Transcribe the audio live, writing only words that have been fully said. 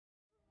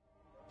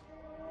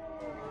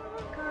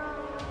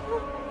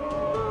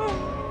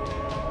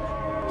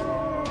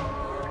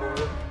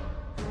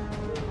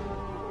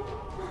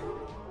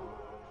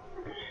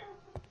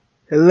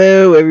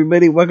Hello,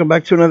 everybody. Welcome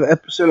back to another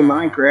episode of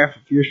Minecraft.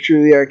 If yours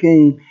truly,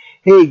 Arcane.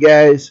 Hey,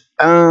 guys.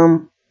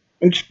 I'm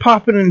just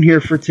popping in here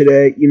for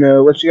today.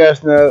 Let you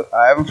guys know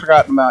I haven't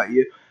forgotten about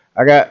you.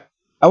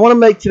 I want to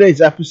make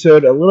today's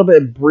episode a little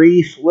bit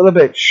brief, a little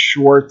bit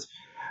short.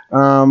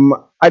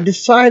 I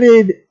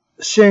decided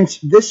since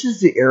this is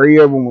the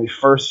area when we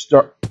first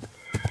started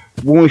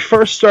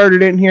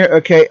in here.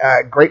 Okay, I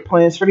had great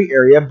plans for the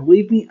area.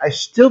 Believe me, I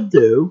still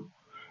do.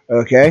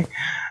 Okay.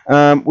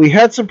 We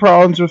had some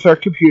problems with our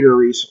computer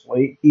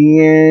recently,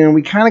 and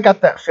we kind of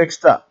got that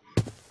fixed up.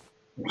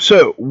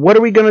 So, what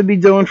are we going to be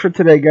doing for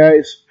today,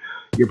 guys?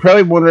 You're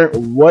probably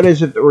wondering, what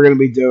is it that we're going to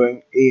be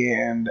doing?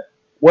 And,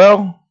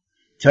 well,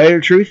 tell you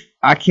the truth,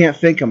 I can't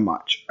think of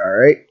much,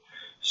 alright?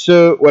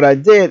 So, what I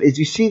did is,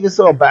 you see this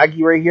little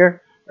baggie right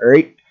here?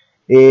 Alright?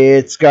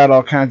 It's got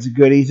all kinds of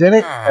goodies in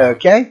it,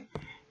 okay?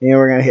 And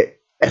we're going to hit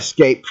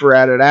escape for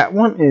out of that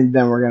one, and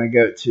then we're going to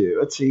go to,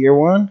 let's see, here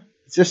one.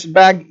 Is this a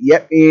bag?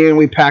 Yep, and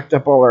we packed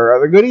up all our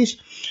other goodies.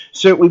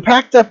 So we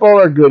packed up all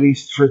our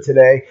goodies for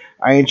today.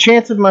 I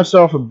enchanted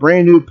myself a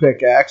brand new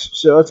pickaxe.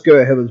 So let's go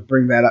ahead, let's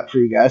bring that up for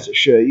you guys to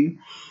show you.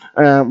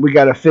 We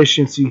got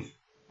efficiency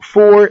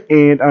 4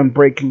 and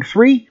unbreaking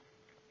 3.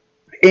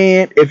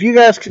 And if you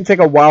guys can take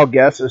a wild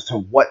guess as to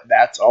what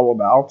that's all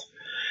about,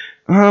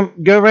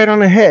 go right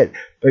on ahead.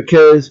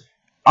 Because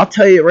I'll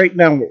tell you right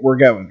now what we're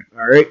going,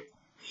 alright?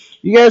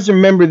 You guys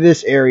remember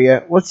this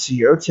area. Let's see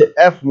here. Let's hit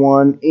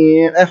F1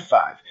 and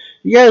F5.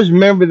 You guys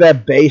remember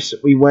that base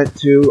that we went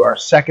to, our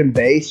second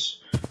base?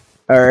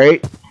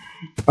 Alright.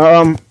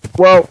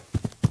 Well,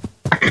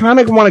 I kind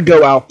of want to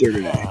go out there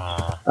today.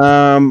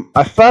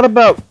 I thought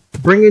about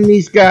bringing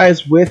these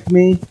guys with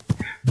me,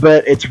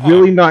 but it's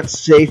really not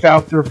safe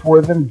out there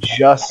for them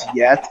just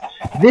yet.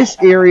 This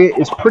area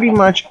is pretty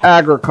much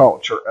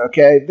agriculture,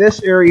 okay?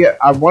 This area,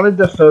 I wanted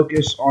to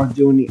focus on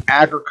doing the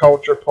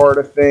agriculture part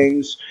of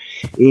things,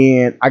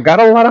 and I got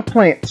a lot of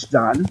plants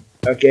done,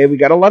 okay? We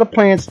got a lot of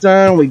plants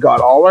done. We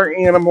got all our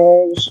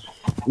animals.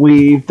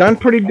 We've done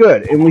pretty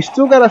good, and we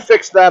still got to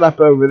fix that up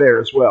over there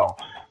as well.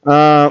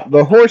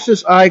 The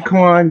horse's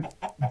icon,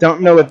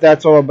 don't know what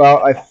that's all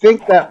about. I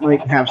think that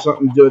might have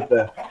something to do with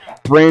the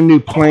brand new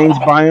plains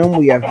biome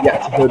we have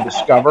yet to go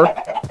discover.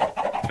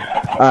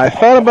 I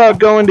thought about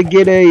going to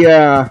get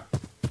a,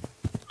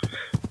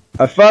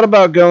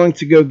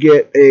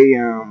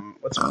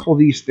 let's pull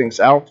these things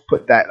out,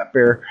 put that up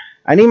there.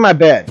 I need my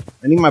bed.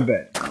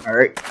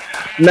 Alright.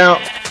 Now,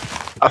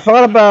 I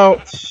thought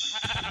about,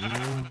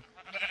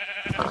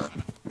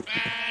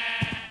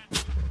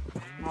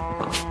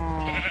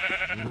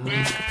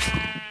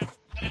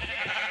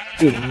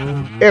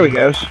 there we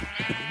go.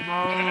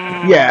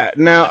 Yeah,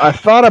 now I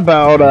thought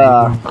about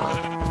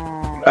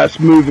us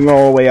moving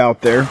all the way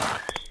out there,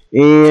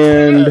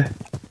 and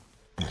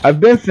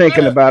I've been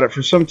thinking about it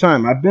for some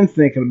time. I've been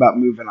thinking about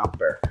moving up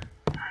there,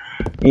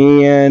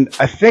 and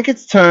I think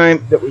it's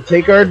time that we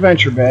take our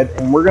adventure bed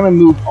and we're going to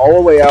move all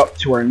the way out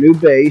to our new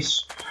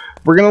base.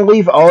 We're going to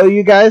leave all of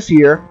you guys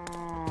here.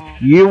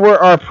 You were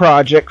our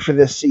project for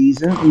this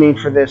season. I mean,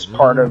 for this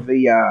part of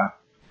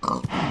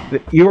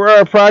you were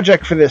our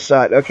project for this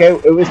side, okay?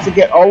 It was to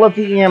get all of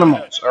the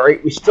animals,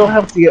 alright? We still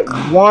have to get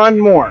one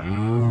more,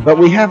 but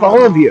we have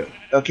all of you,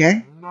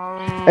 okay?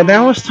 And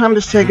now it's time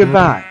to say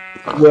goodbye.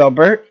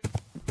 Wilbert,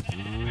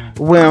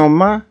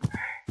 Wilma,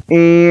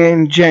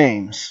 and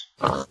James.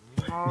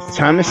 It's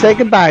time to say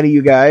goodbye to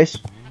you guys,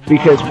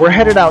 because we're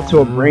headed out to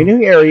a brand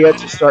new area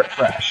to start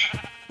fresh.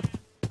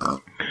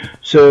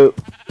 So,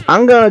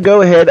 I'm going to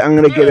go ahead, I'm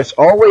going to get us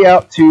all the way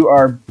out to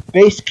our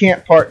base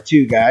camp part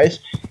 2, guys.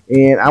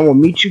 And I will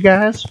meet you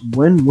guys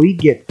when we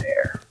get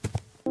there.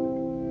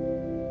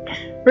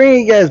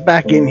 Bringing you guys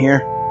back in here.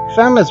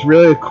 Found this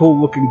really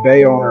cool looking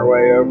bay on our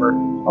way over.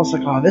 I was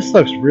like, oh, this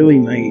looks really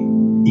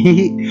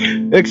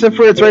neat. Except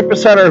for it's right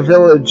beside our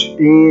village,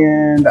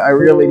 and I'm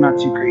really not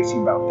too crazy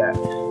about that.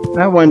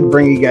 I wanted to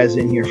bring you guys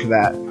in here for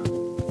that.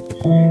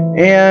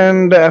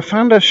 And I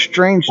found a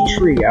strange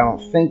tree. I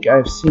don't think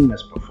I've seen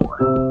this before.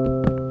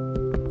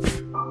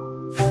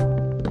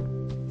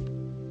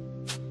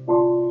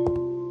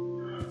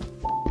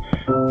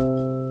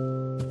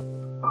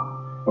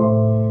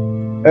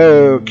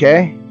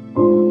 Okay.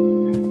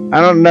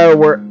 I don't know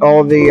where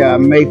all the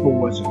maple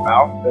was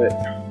about, but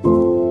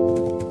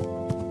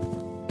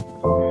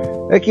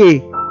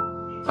okay.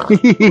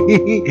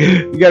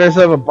 You got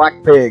yourself a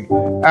black pig.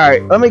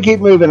 Alright, let me keep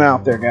moving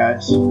out there,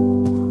 guys.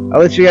 I'll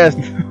let you guys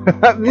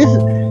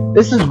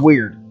this is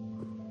weird.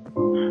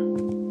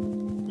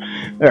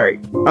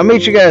 Alright, I'll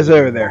meet you guys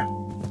over there.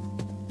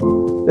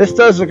 This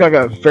does look like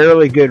a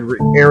fairly good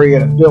area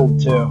to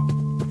build too.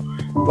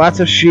 Lots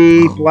of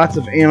sheep, lots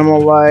of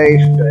animal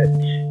life, but,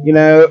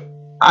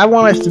 I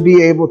want us to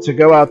be able to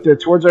go out there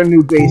towards our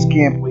new base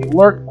camp. We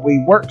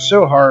worked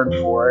so hard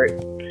for it,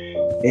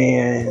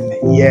 and,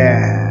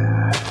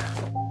 yeah,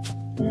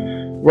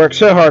 worked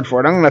so hard for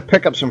it. I'm going to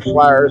pick up some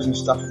flowers and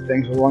stuff and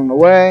things along the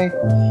way.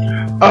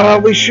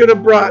 We should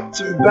have brought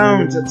some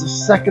bones. It's the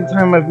second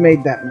time I've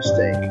made that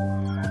mistake.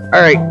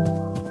 Alright,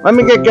 let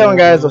me get going,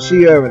 guys. I'll see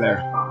you over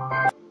there.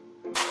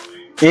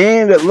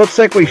 And it looks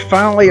like we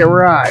finally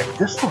arrived.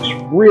 This looks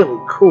really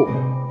cool.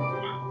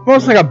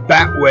 Almost like a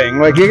bat wing.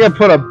 Like you could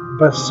put a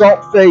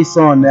basalt face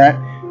on that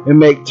and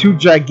make 2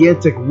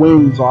 gigantic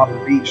wings off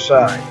of each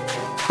side.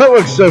 That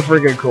looks so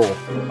freaking cool.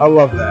 I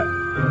love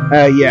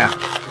that. Yeah.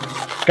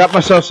 Got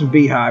myself some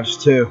beehives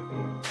too.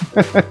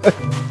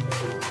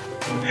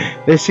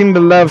 They seem to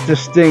love to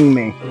sting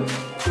me.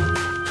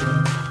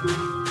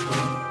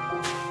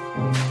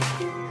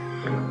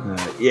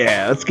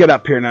 Yeah, let's get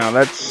up here now.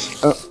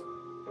 That's...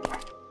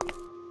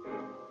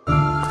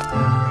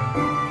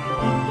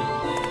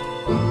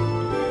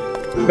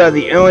 about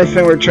the only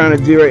thing we're trying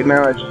to do right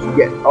now is just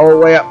get all the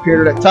way up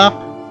here to the top.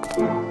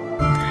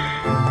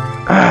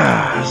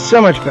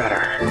 So much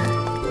better.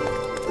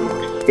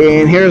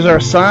 And here's our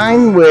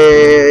sign,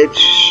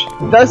 which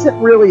doesn't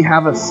really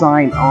have a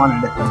sign on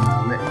it at the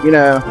moment. You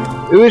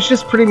know, it was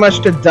just pretty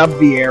much to dub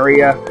the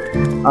area.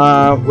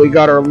 We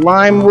got our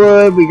lime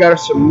wood. We got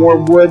some more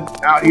wood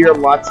out here.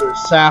 Lots of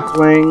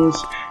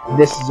saplings.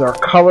 This is our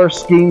color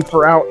scheme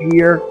for out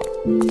here.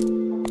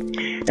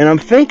 And I'm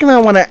thinking I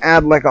want to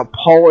add like a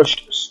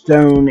polished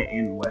stone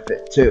in with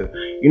it too.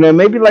 You know,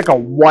 maybe like a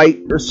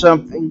white or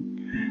something.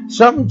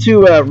 Something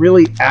to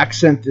really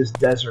accent this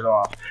desert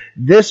off.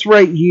 This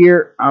right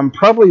here, I'm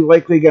probably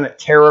likely going to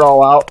tear it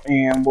all out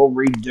and we'll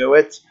redo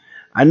it.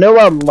 I know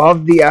I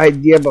loved the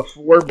idea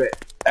before, but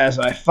as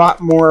I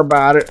thought more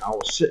about it, I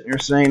was sitting here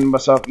saying to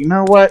myself, you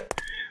know what?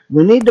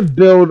 We need to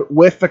build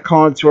with the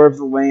contour of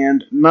the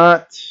land,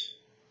 not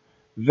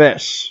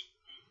this.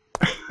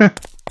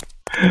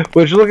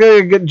 Which look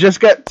like it just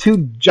got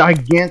 2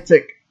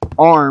 gigantic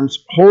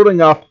arms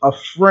holding up a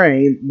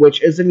frame,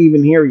 which isn't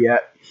even here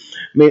yet.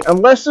 I mean,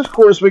 unless, of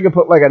course, we can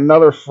put like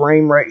another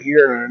frame right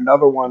here and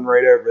another one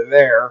right over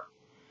there.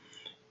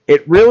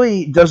 It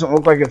really doesn't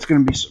look like it's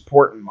going to be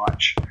supporting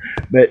much.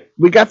 But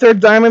we got our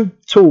diamond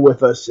tool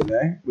with us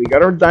today. We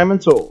got our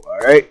diamond tool,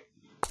 alright?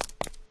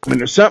 And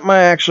there's something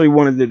I actually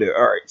wanted to do.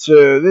 Alright,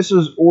 so this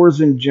is ores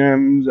and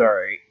gems.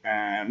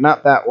 Alright,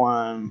 not that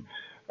one.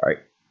 Alright,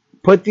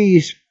 put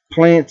these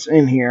plants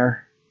in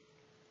here.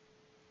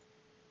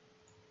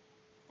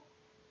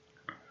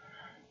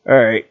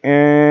 Alright,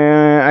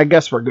 and I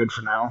guess we're good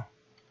for now.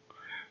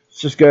 Let's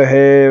just go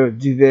ahead and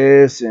do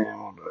this, and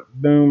we'll do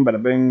boom,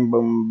 bada bing,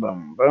 boom,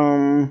 boom,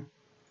 boom.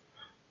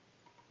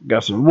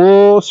 Got some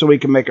wool, so we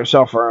can make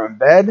ourselves our own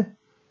bed.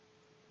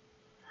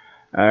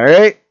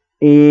 Alright,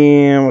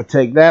 and we'll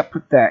take that,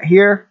 put that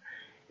here,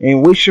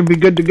 and we should be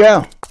good to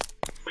go.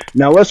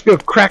 Now let's go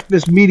crack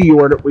this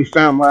meteor that we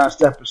found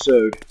last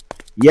episode.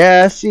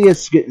 Yeah, I see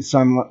it's getting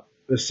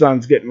the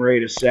sun's getting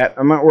ready to set.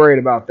 I'm not worried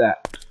about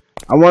that.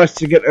 I want us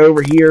to get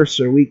over here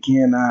so we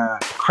can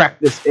crack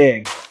this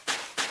egg.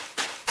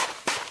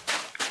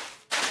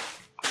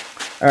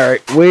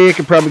 Alright, we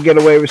could probably get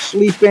away with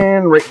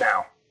sleeping right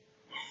now.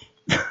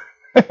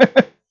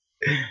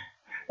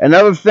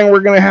 Another thing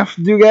we're going to have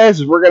to do, guys,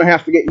 is we're going to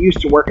have to get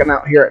used to working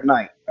out here at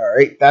night.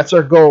 Alright, that's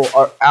our goal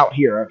out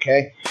here,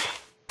 okay?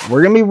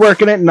 We're going to be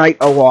working at night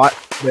a lot,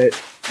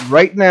 but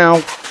right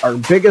now, our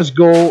biggest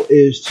goal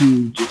is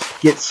to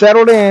just get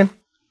settled in,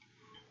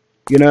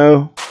 you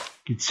know,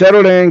 get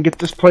settled in, get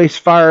this place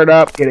fired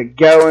up, get it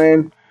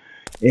going,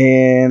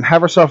 and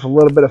have ourselves a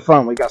little bit of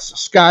fun. We got some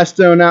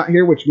skystone out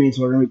here, which means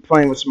we're going to be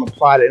playing with some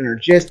applied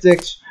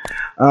energistics.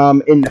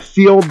 In the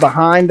field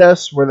behind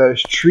us, where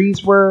those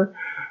trees were,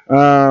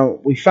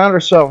 we found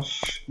ourselves,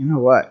 you know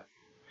what?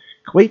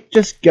 Can we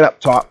just get up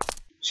top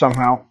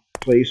somehow,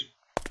 please?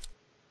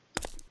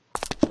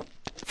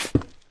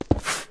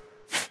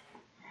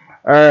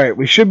 Alright,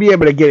 we should be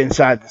able to get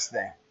inside this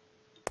thing.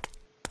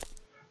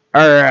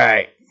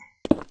 Alright.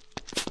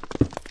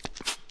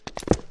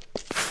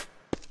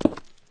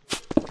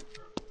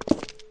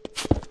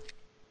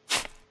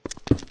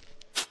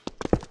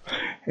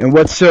 And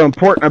what's so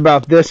important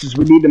about this is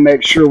we need to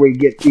make sure we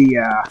get the,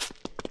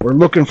 we're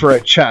looking for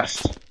a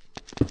chest.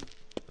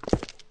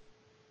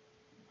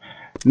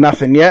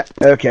 Nothing yet?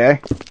 Okay.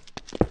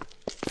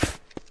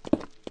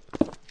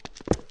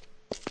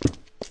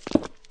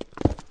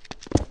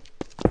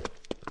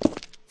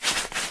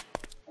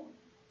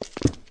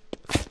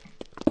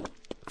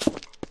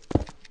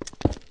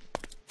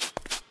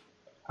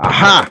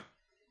 Aha!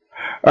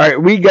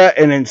 Alright, we got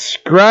an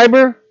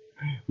inscriber.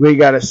 We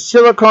got a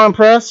silicon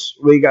press.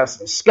 We got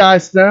some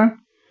skystone.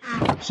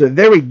 So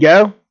there we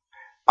go.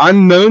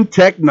 Unknown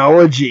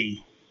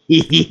technology.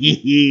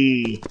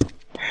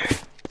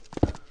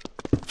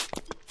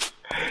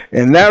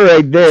 And that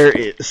right there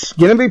is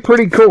going to be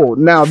pretty cool.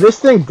 Now, this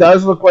thing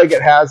does look like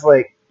it has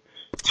like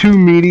 2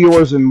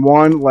 meteors in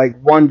one.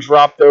 Like one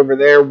dropped over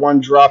there,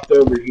 one dropped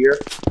over here.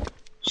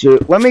 So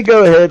let me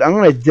go ahead. I'm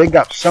going to dig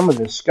up some of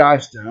this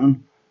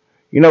skystone.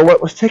 You know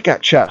what? Let's take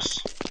that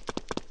chest.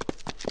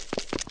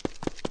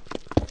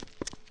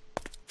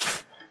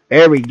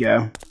 There we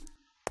go.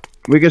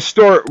 We can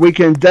store. We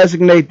can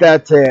designate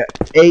that to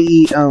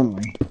AE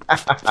only.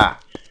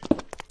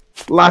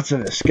 Lots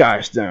of this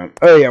skystone.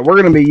 Oh yeah, we're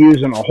gonna be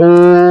using a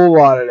whole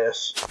lot of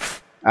this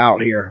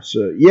out here.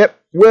 So yep.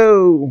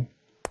 Whoa.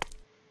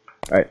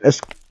 All right.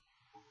 Let's.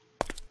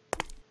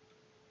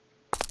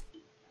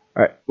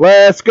 Alright,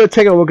 let's go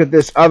take a look at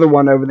this other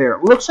one over there.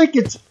 It looks like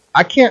it's...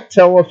 I can't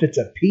tell if it's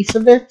a piece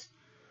of it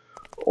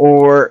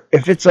or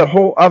if it's a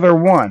whole other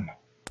one.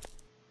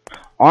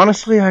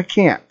 Honestly, I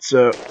can't.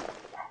 So,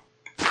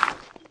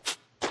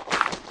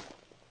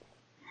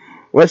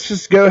 let's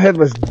just go ahead.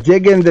 Let's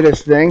dig into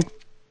this thing.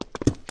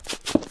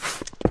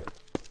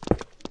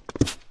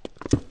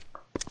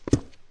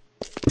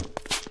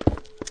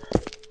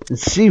 And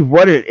see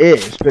what it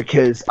is,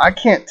 because I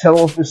can't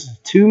tell if this is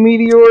 2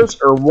 meteors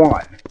or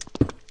 1.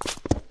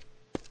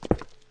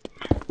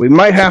 We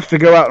might have to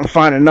go out and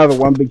find another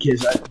one,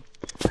 because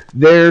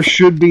there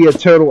should be a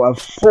total of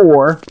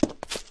 4.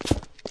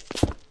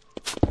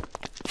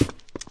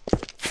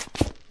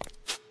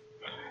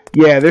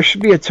 Yeah, there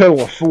should be a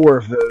total of 4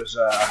 of those.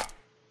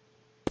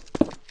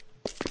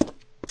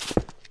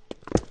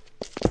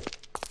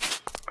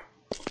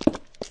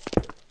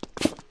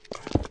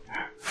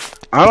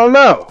 I don't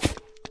know.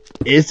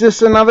 Is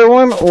this another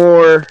one,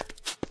 or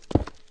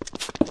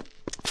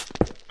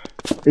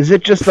is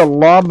it just a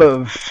lob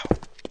of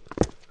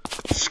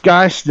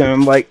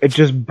skystone, like it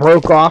just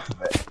broke off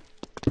of it?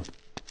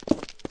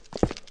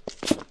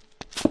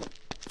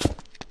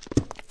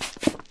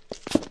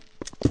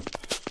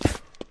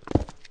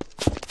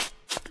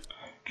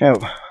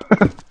 Okay.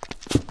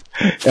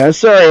 Yeah,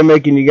 sorry I'm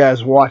making you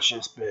guys watch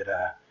this, but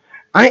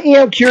I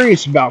am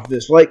curious about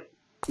this. Like,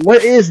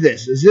 what is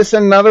this? Is this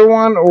another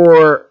one,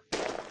 or...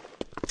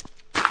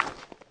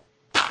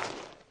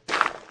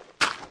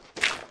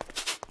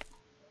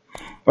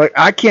 Like,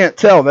 I can't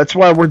tell. That's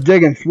why we're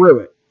digging through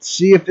it.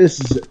 See if this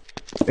is...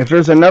 If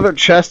there's another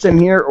chest in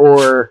here,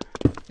 or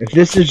if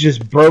this is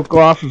just broke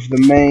off of the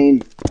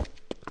main...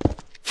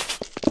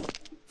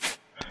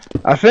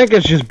 I think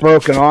it's just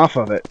broken off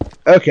of it.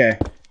 Okay.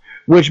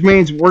 Which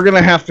means we're going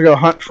to have to go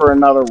hunt for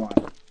another one.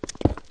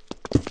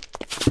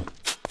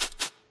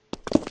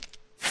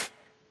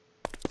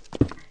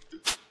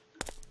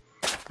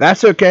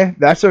 That's okay.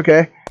 That's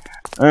okay.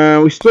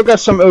 We still got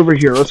some over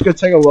here. Let's go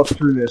take a look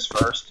through this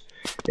first.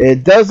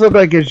 It does look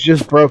like it's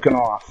just broken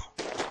off.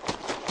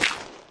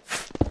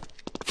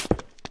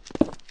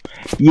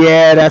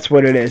 Yeah, that's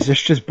what it is.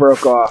 It's just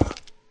broke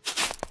off.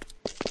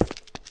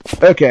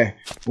 Okay.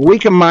 We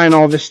can mine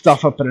all this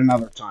stuff up at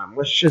another time.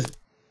 Let's just...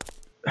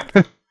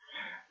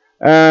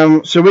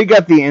 so we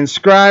got the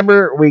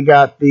inscriber. We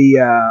got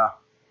the...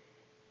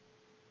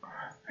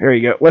 Here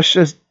you go. Let's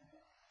just...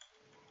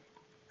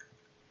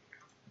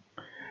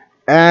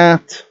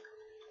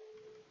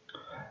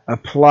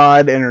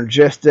 Applied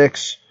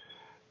Energistics.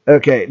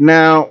 Okay,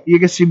 now you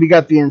can see we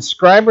got the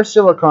inscriber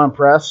silicon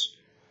press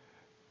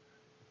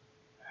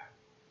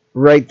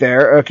right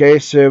there. Okay,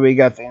 so we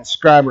got the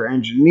inscriber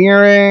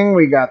engineering.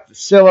 We got the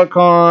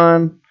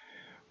silicon.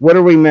 What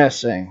are we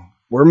missing?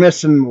 We're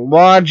missing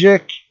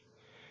logic.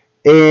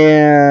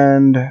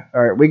 And,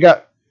 alright, we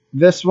got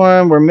this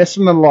one. We're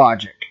missing the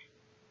logic.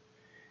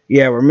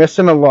 Yeah, we're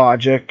missing a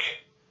logic.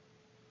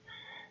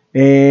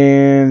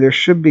 And there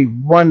should be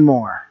one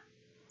more.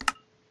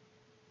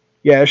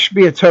 Yeah, there should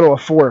be a total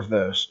of 4 of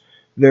those.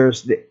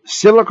 There's the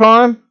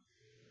silicon,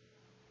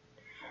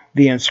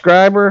 the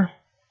inscriber,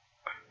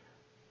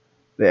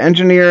 the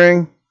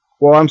engineering,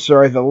 well, I'm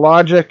sorry, the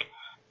logic,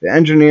 the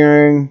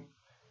engineering,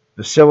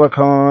 the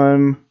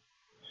silicon.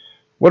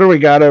 What do we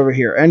got over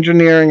here?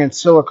 Engineering and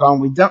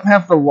silicon. We don't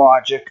have the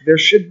logic. There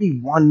should be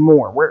one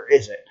more. Where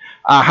is it?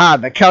 Aha,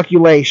 the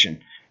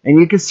calculation. And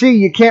you can see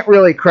you can't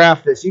really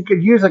craft this. You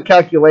could use a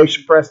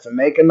calculation press to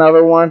make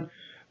another one,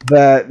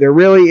 but there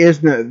really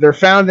is no... They're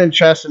found in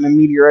chests and in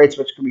meteorites,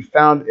 which can be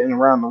found in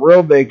around the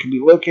world. They can be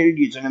located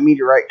using a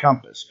meteorite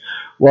compass.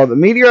 Well, the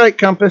meteorite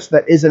compass,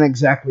 that isn't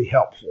exactly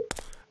helpful.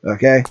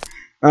 Okay?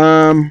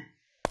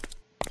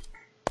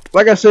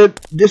 Like I said,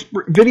 this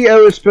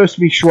video is supposed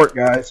to be short,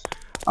 guys.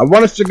 I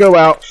want us to go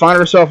out, find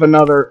ourselves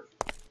another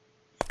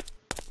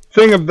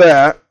thing of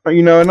that,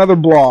 you know, another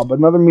blob,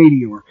 another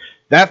meteor.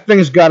 That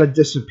thing's got to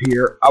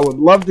disappear. I would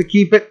love to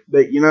keep it,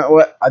 but you know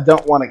what? I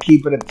don't want to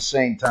keep it at the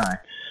same time.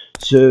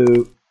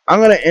 So, I'm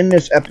going to end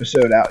this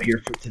episode out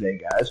here for today,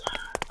 guys.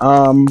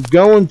 I'm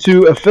going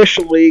to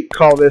officially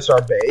call this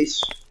our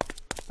base.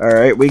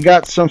 Alright, we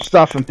got some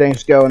stuff and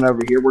things going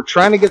over here. We're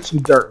trying to get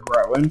some dirt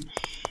growing.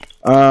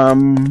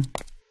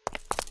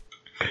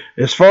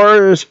 As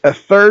far as a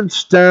third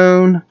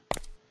stone,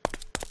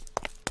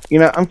 you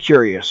know, I'm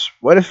curious.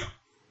 What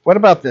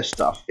about this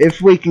stuff?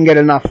 If we can get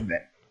enough of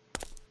it.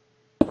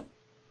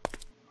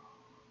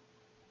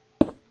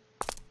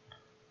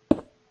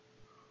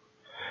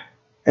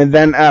 And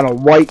then add a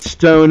white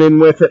stone in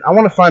with it. I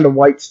want to find a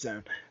white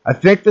stone. I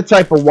think the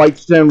type of white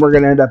stone we're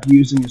going to end up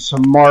using is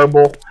some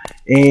marble.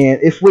 And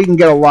if we can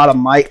get a lot of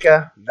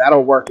mica,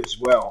 that'll work as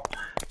well.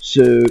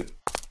 So,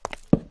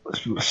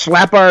 let's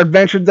slap our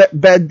adventure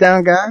bed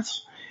down,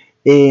 guys.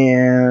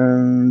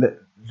 And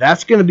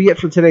that's going to be it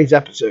for today's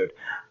episode.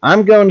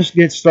 I'm going to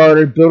get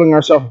started building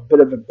ourselves a bit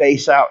of a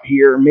base out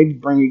here. Maybe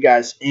bring you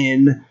guys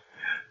in.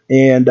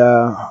 And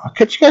I'll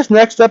catch you guys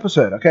next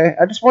episode, okay?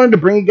 I just wanted to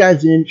bring you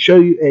guys in, show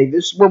you, hey,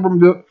 this is what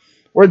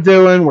we're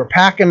doing. We're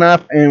packing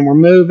up, and we're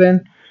moving.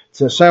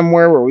 to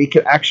somewhere where we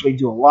could actually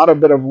do a lot of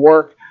bit of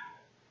work.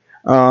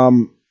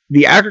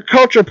 The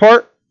agriculture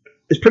part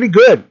is pretty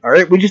good. All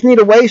right, we just need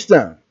a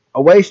waystone,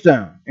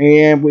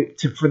 and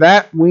for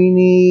that we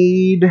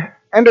need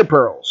ender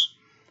pearls.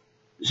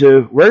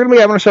 So we're gonna be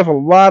having ourselves a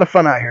lot of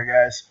fun out here,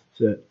 guys.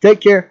 So take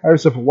care. Have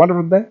yourself a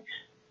wonderful day.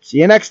 See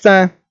you next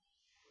time.